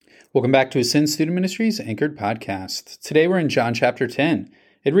Welcome back to Ascend Student Ministries Anchored Podcast. Today we're in John chapter 10.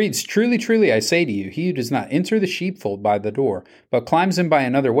 It reads, "Truly, truly, I say to you, he who does not enter the sheepfold by the door, but climbs in by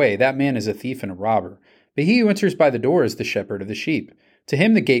another way, that man is a thief and a robber. But he who enters by the door is the shepherd of the sheep. To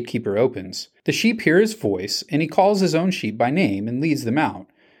him the gatekeeper opens. The sheep hear his voice, and he calls his own sheep by name and leads them out.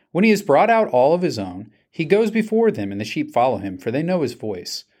 When he has brought out all of his own, he goes before them, and the sheep follow him, for they know his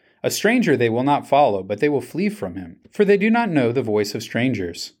voice. A stranger they will not follow, but they will flee from him, for they do not know the voice of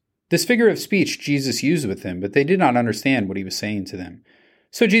strangers." This figure of speech Jesus used with them, but they did not understand what he was saying to them.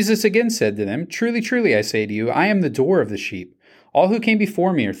 So Jesus again said to them, "Truly, truly, I say to you, I am the door of the sheep. All who came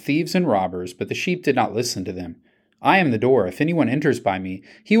before me are thieves and robbers, but the sheep did not listen to them. I am the door. If anyone enters by me,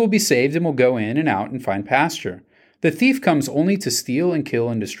 he will be saved and will go in and out and find pasture. The thief comes only to steal and kill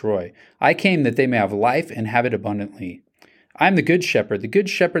and destroy. I came that they may have life and have it abundantly. I am the good shepherd. The good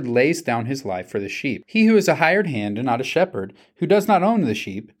shepherd lays down his life for the sheep. He who is a hired hand and not a shepherd, who does not own the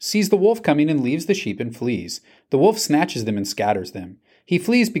sheep, sees the wolf coming and leaves the sheep and flees. The wolf snatches them and scatters them. He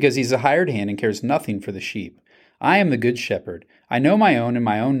flees because he is a hired hand and cares nothing for the sheep. I am the good shepherd. I know my own, and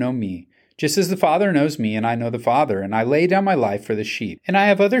my own know me. Just as the Father knows me, and I know the Father, and I lay down my life for the sheep. And I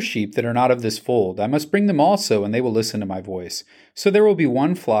have other sheep that are not of this fold. I must bring them also, and they will listen to my voice. So there will be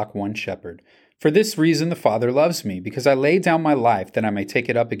one flock, one shepherd. For this reason the Father loves me, because I lay down my life that I may take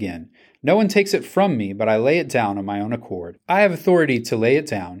it up again. No one takes it from me, but I lay it down on my own accord. I have authority to lay it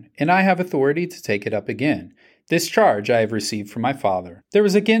down, and I have authority to take it up again. This charge I have received from my Father." There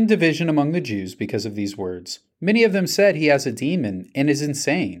was again division among the Jews because of these words. Many of them said, "He has a demon and is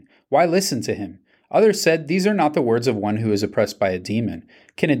insane. Why listen to him?" Others said, "These are not the words of one who is oppressed by a demon.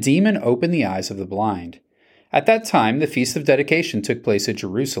 Can a demon open the eyes of the blind?" At that time, the Feast of Dedication took place at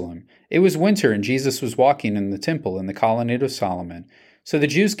Jerusalem. It was winter, and Jesus was walking in the temple in the colonnade of Solomon. So the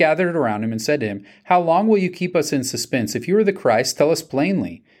Jews gathered around him and said to him, "How long will you keep us in suspense? If you are the Christ, tell us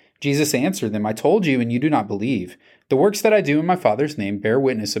plainly." Jesus answered them, "I told you, and you do not believe. The works that I do in my Father's name bear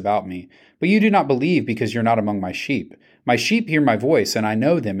witness about me. But you do not believe because you're not among my sheep. My sheep hear my voice, and I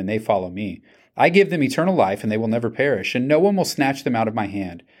know them, and they follow me. I give them eternal life, and they will never perish, and no one will snatch them out of my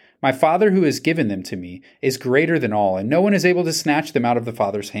hand. My Father who has given them to me is greater than all, and no one is able to snatch them out of the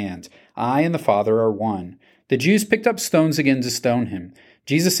Father's hand. I and the Father are one." The Jews picked up stones again to stone him.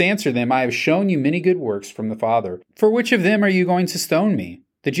 Jesus answered them, "I have shown you many good works from the Father. For which of them are you going to stone me?"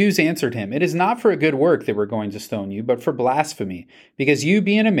 The Jews answered him, "It is not for a good work that we're going to stone you, but for blasphemy, because you,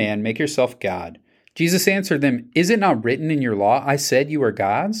 being a man, make yourself God." Jesus answered them, "Is it not written in your law, I said you are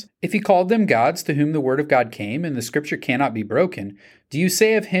gods? If he called them gods to whom the word of God came, and the scripture cannot be broken, do you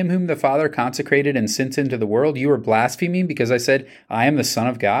say of him whom the Father consecrated and sent into the world, you are blaspheming because I said, I am the Son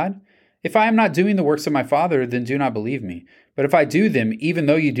of God? If I am not doing the works of my Father, then do not believe me. But if I do them, even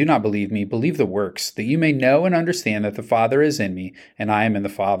though you do not believe me, believe the works, that you may know and understand that the Father is in me, and I am in the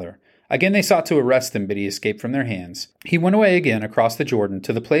Father." Again they sought to arrest him, but he escaped from their hands. He went away again across the Jordan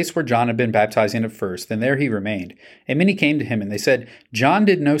to the place where John had been baptizing at first, and there he remained. And many came to him, and they said, "John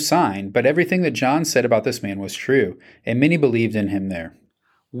did no sign, but everything that John said about this man was true." And many believed in him there.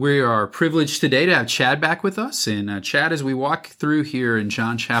 We are privileged today to have Chad back with us. And Chad, as we walk through here in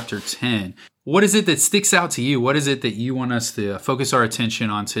John chapter 10, what is it that sticks out to you? What is it that you want us to focus our attention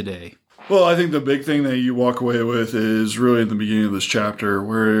on today? Well, I think the big thing that you walk away with is really in the beginning of this chapter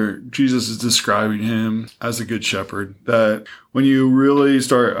where Jesus is describing him as a good shepherd. That when you really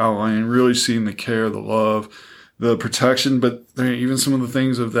start outlining, really seeing the care, the love, the protection, but even some of the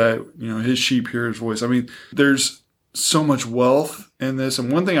things of that, his sheep hear his voice. I mean, there's so much wealth in this.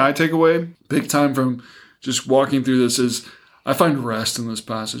 And one thing I take away big time from just walking through this is I find rest in this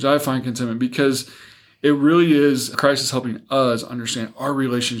passage. I find contentment because it really is Christ is helping us understand our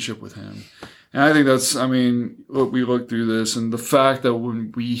relationship with him. And I think look, we look through this and the fact that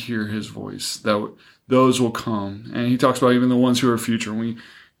when we hear his voice, that those will come. And he talks about even the ones who are future.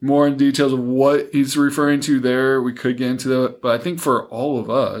 More in details of what he's referring to there, we could get into that. But I think for all of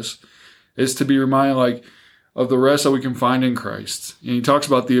us is to be reminded of the rest that we can find in Christ. And he talks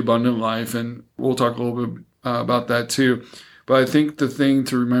about the abundant life, and we'll talk a little bit about that too. But I think the thing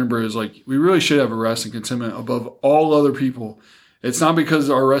to remember is we really should have a rest and contentment above all other people. It's not because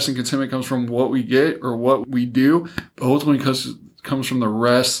our rest and contentment comes from what we get or what we do, but ultimately because it comes from the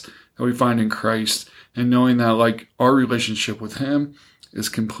rest that we find in Christ and knowing that our relationship with him is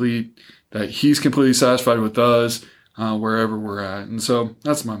complete, that he's completely satisfied with us wherever we're at. And so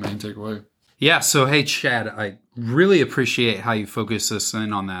that's my main takeaway. Yeah, so hey, Chad, I really appreciate how you focus us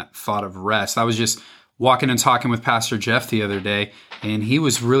in on that thought of rest. I was just walking and talking with Pastor Jeff the other day, and he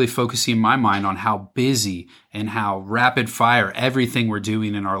was really focusing my mind on how busy and how rapid fire everything we're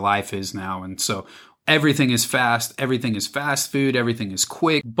doing in our life is now. And so everything is fast, everything is fast food, everything is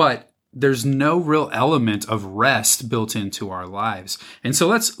quick, but there's no real element of rest built into our lives. And so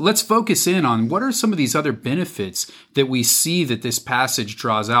let's focus in on what are some of these other benefits that we see that this passage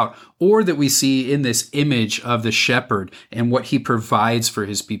draws out, or that we see in this image of the shepherd and what he provides for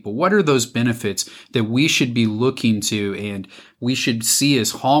his people. What are those benefits that we should be looking to and we should see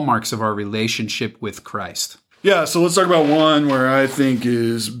as hallmarks of our relationship with Christ? Yeah, so let's talk about one where I think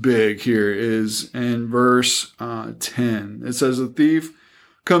is big here is in verse 10. It says, "The thief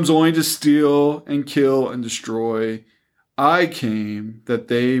comes only to steal and kill and destroy. I came that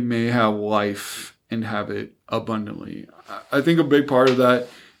they may have life and have it abundantly." I think a big part of that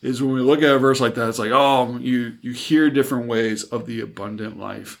is when we look at a verse like that, it's like, oh, you hear different ways of the abundant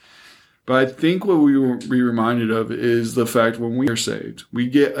life. But I think what we will be reminded of is the fact when we are saved, we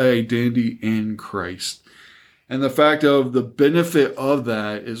get an identity in Christ. And the fact of the benefit of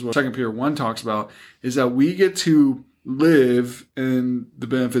that is what 2 Peter 1 talks about, is that we get to live in the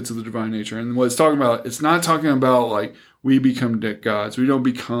benefits of the divine nature. And what it's talking about, it's not talking about like we become gods. We don't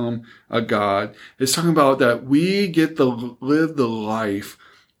become a god. It's talking about that we get to live the life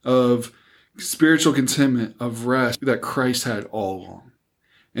of spiritual contentment, of rest that Christ had all along.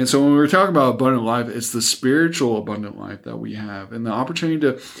 And so when we're talking about abundant life, it's the spiritual abundant life that we have and the opportunity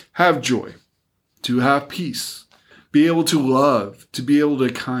to have joy, to have peace, be able to love, to be able to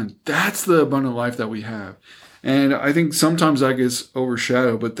kind. That's the abundant life that we have. And I think sometimes that gets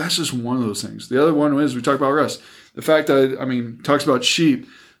overshadowed, but that's just one of those things. The other one is we talk about rest. The fact that, talks about sheep,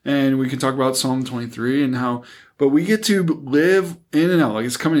 and we can talk about Psalm 23 and how, but we get to live in and out, like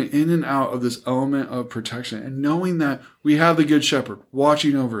it's coming in and out of this element of protection and knowing that we have the good shepherd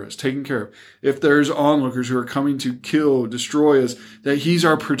watching over us, taking care of. If there's onlookers who are coming to kill, destroy us, that he's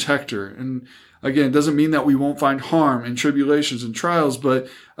our protector. And again, it doesn't mean that we won't find harm and tribulations and trials, but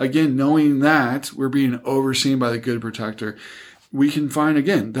again, knowing that we're being overseen by the good protector, we can find,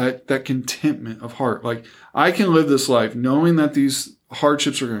 again, that contentment of heart. Like, I can live this life knowing that these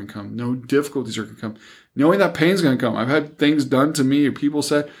hardships are going to come, no difficulties are going to come, knowing that pain's going to come. I've had things done to me, or people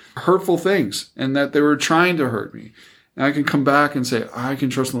said hurtful things, and that they were trying to hurt me. And I can come back and say, I can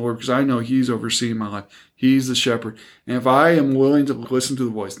trust in the Lord because I know he's overseeing my life. He's the shepherd. And if I am willing to listen to the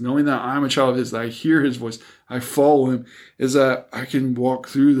voice, knowing that I'm a child of his, that I hear his voice, I follow him, is that I can walk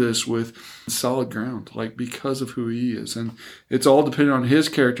through this with solid ground, like because of who he is. And it's all dependent on his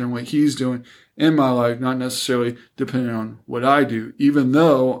character and what he's doing in my life, not necessarily dependent on what I do, even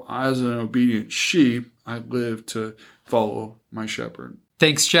though as an obedient sheep, I live to follow my shepherd.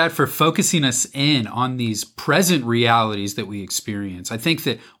 Thanks, Chad, for focusing us in on these present realities that we experience. I think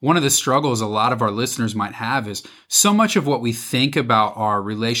that one of the struggles a lot of our listeners might have is so much of what we think about our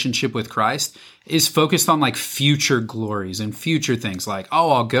relationship with Christ is focused on like future glories and future things like,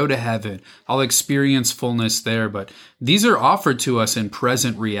 oh, I'll go to heaven, I'll experience fullness there. But these are offered to us in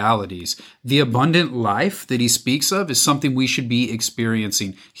present realities. The abundant life that he speaks of is something we should be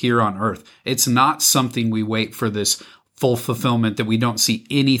experiencing here on earth. It's not something we wait for this full fulfillment that we don't see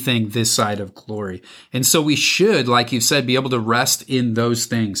anything this side of glory. And so we should, like you said, be able to rest in those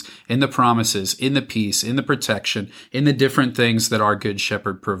things, in the promises, in the peace, in the protection, in the different things that our good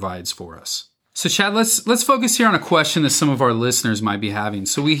shepherd provides for us. So Chad, let's focus here on a question that some of our listeners might be having.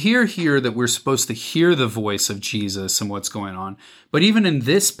 So we hear here that we're supposed to hear the voice of Jesus and what's going on. But even in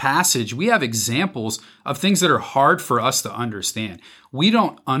this passage, we have examples of things that are hard for us to understand. We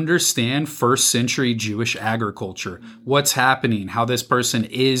don't understand first century Jewish agriculture, what's happening, how this person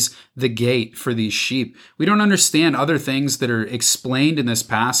is the gate for these sheep. We don't understand other things that are explained in this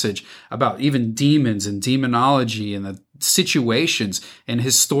passage about even demons and demonology and the situations and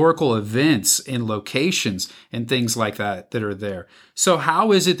historical events and locations and things like that are there. So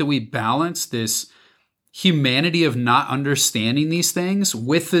how is it that we balance this humanity of not understanding these things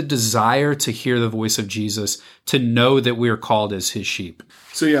with the desire to hear the voice of Jesus, to know that we are called as his sheep?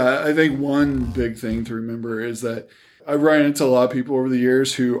 So yeah, I think one big thing to remember is that I've run into a lot of people over the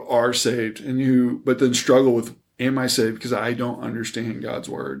years who are saved and but then struggle with, am I saved? Because I don't understand God's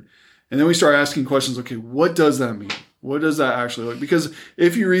word. And then we start asking questions, okay, what does that mean? What does that actually look? Because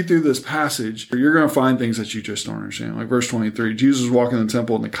if you read through this passage, you're going to find things that you just don't understand. Like verse 23, Jesus was walking in the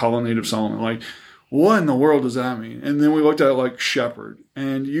temple in the colonnade of Solomon. Like, what in the world does that mean? And then we looked at it like shepherd.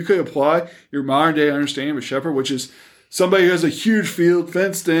 And you could apply your modern day understanding of a shepherd, which is somebody who has a huge field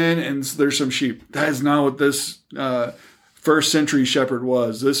fenced in and there's some sheep. That is not what this first century shepherd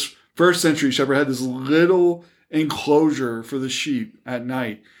was. This first century shepherd had this little enclosure for the sheep at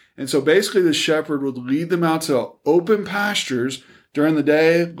night. And so basically the shepherd would lead them out to open pastures during the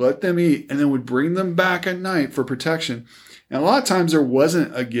day, let them eat, and then would bring them back at night for protection. And a lot of times there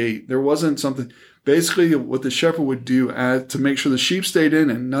wasn't a gate. There wasn't something. basically what the shepherd would do to make sure the sheep stayed in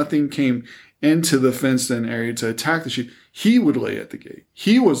and nothing came into the fenced-in area to attack the sheep, he would lay at the gate.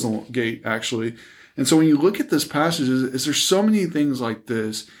 He was the gate, actually. And so when you look at this passage, is there's so many things like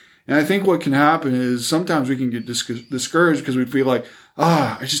this. And I think what can happen is sometimes we can get discouraged because we feel like,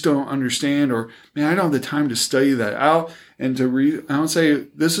 I just don't understand, or man, I don't have the time to study that out and to read. I would say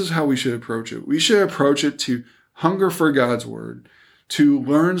this is how we should approach it. We should approach it to hunger for God's word, to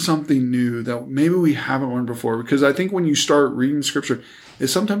learn something new that maybe we haven't learned before. Because I think when you start reading scripture,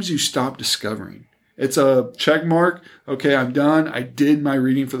 is sometimes you stop discovering. It's a check mark. Okay, I'm done. I did my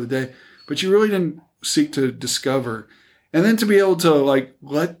reading for the day. But you really didn't seek to discover. And then to be able to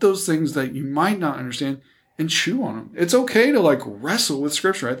let those things that you might not understand and chew on them. It's okay to wrestle with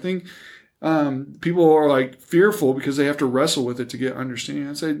scripture. I think people are fearful because they have to wrestle with it to get understanding.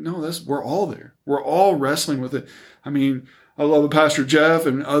 I say, no, we're all there. We're all wrestling with it. I mean, I love Pastor Jeff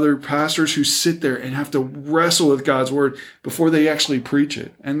and other pastors who sit there and have to wrestle with God's word before they actually preach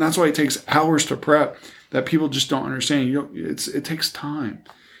it. And that's why it takes hours to prep that people just don't understand. It takes time.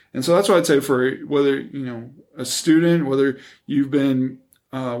 And so that's why I'd say for whether, a student, whether you've been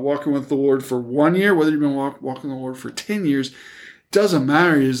walking with the Lord for 1 year, whether you've been walking with the Lord for 10 years, doesn't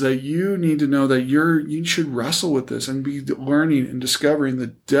matter, is that you need to know that you should wrestle with this and be learning and discovering the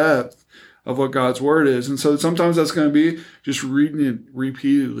depth of what God's word is. And so sometimes that's going to be just reading it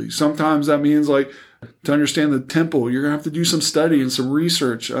repeatedly. Sometimes that means to understand the temple, you're going to have to do some study and some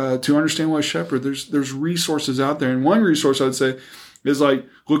research to understand what a shepherd. There's resources out there. And one resource I'd say is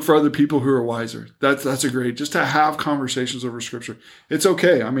look for other people who are wiser. That's a great, just to have conversations over scripture. It's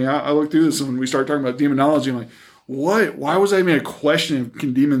okay. I mean, I look through this and when we start talking about demonology, I'm like, what? Why was I even a question of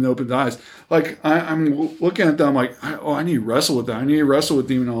can demon open the eyes? I'm looking at them I need to wrestle with that. I need to wrestle with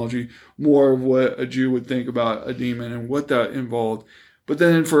demonology, more of what a Jew would think about a demon and what that involved. But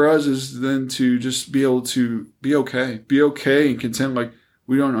then for us is then to just be able to be okay and content.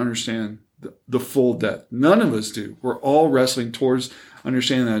 We don't understand the full depth. None of us do. We're all wrestling towards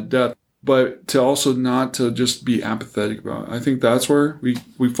understanding that depth, but to also not to just be apathetic about it. I think that's where we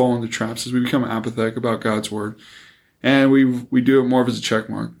fall into traps, is we become apathetic about God's word. And we do it more of as a check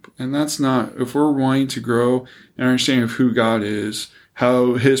mark. And that's not, if we're wanting to grow and understanding of who God is,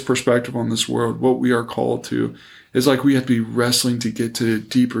 how his perspective on this world, what we are called to, is we have to be wrestling to get to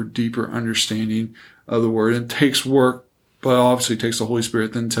deeper understanding of the word. It takes work, but obviously it takes the Holy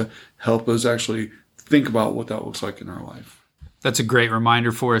Spirit then to help us actually think about what that looks like in our life. That's a great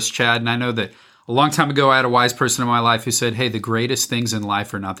reminder for us, Chad. And I know that a long time ago, I had a wise person in my life who said, hey, the greatest things in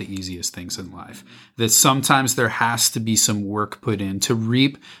life are not the easiest things in life. That sometimes there has to be some work put in to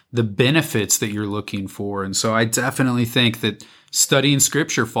reap the benefits that you're looking for. And so I definitely think that studying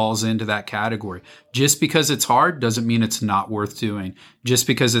scripture falls into that category. Just because it's hard doesn't mean it's not worth doing. Just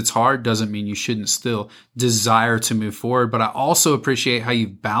because it's hard doesn't mean you shouldn't still desire to move forward. But I also appreciate how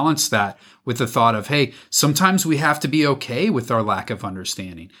you've balanced that with the thought of, hey, sometimes we have to be okay with our lack of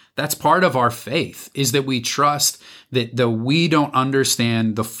understanding. That's part of our faith, is that we trust that though we don't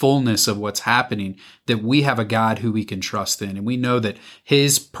understand the fullness of what's happening, that we have a God who we can trust in. And we know that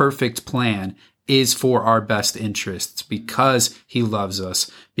his perfect plan is for our best interests because he loves us,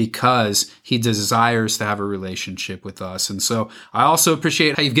 because he desires to have a relationship with us. And so I also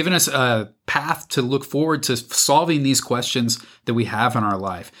appreciate how you've given us a path to look forward to solving these questions that we have in our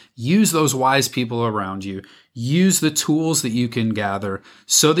life. Use those wise people around you. Use the tools that you can gather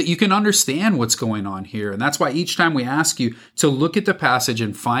so that you can understand what's going on here. And that's why each time we ask you to look at the passage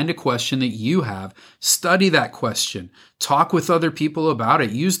and find a question that you have, study that question, talk with other people about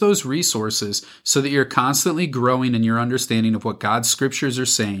it, use those resources so that you're constantly growing in your understanding of what God's scriptures are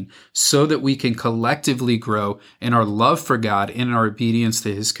saying, so that we can collectively grow in our love for God and in our obedience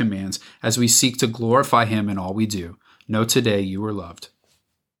to his commands as we seek to glorify him in all we do. Know today you are loved.